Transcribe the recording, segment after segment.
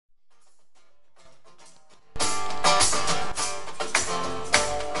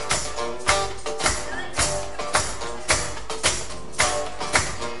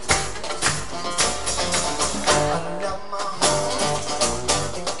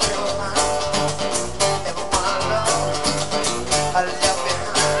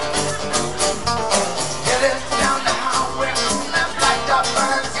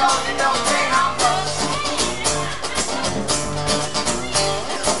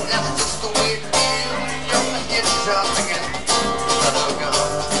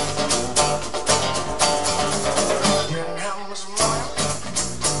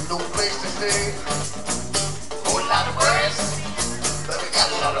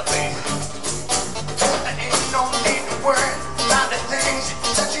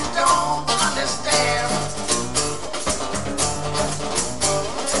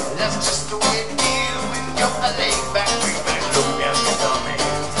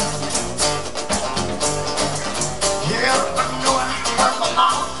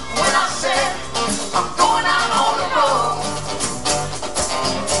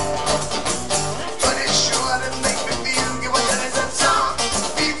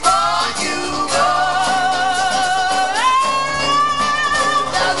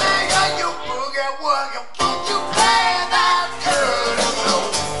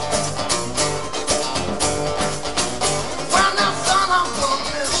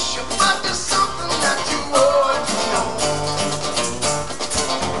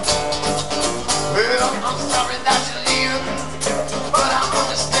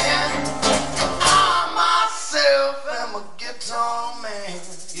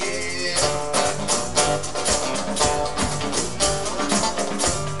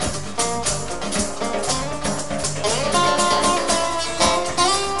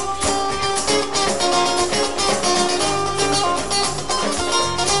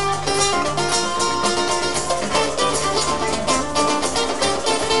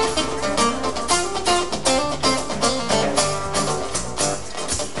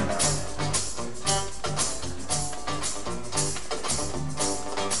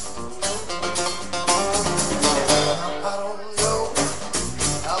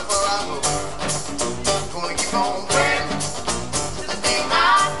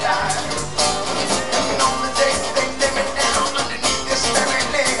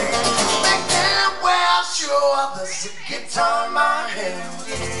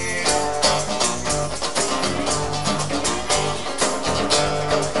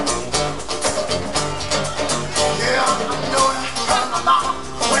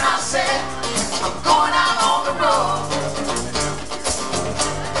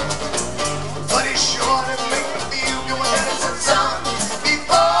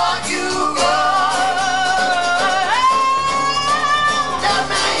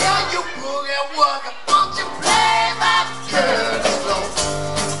you boogie woogie, won't you play that girl slow?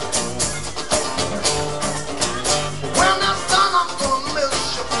 When I'm done, I'm gonna miss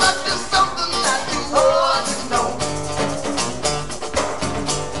you, but there's something that you ought to know.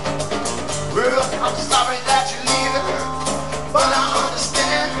 Well, I'm sorry that you're leaving, but I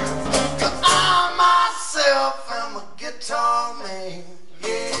understand, 'cause I myself am a guitar man.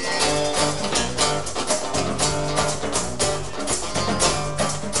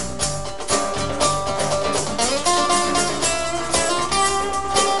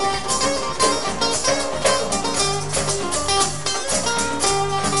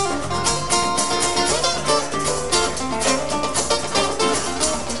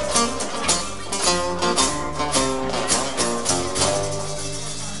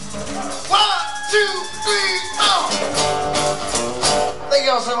 Thank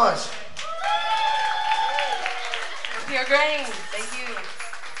you all so much. You're great.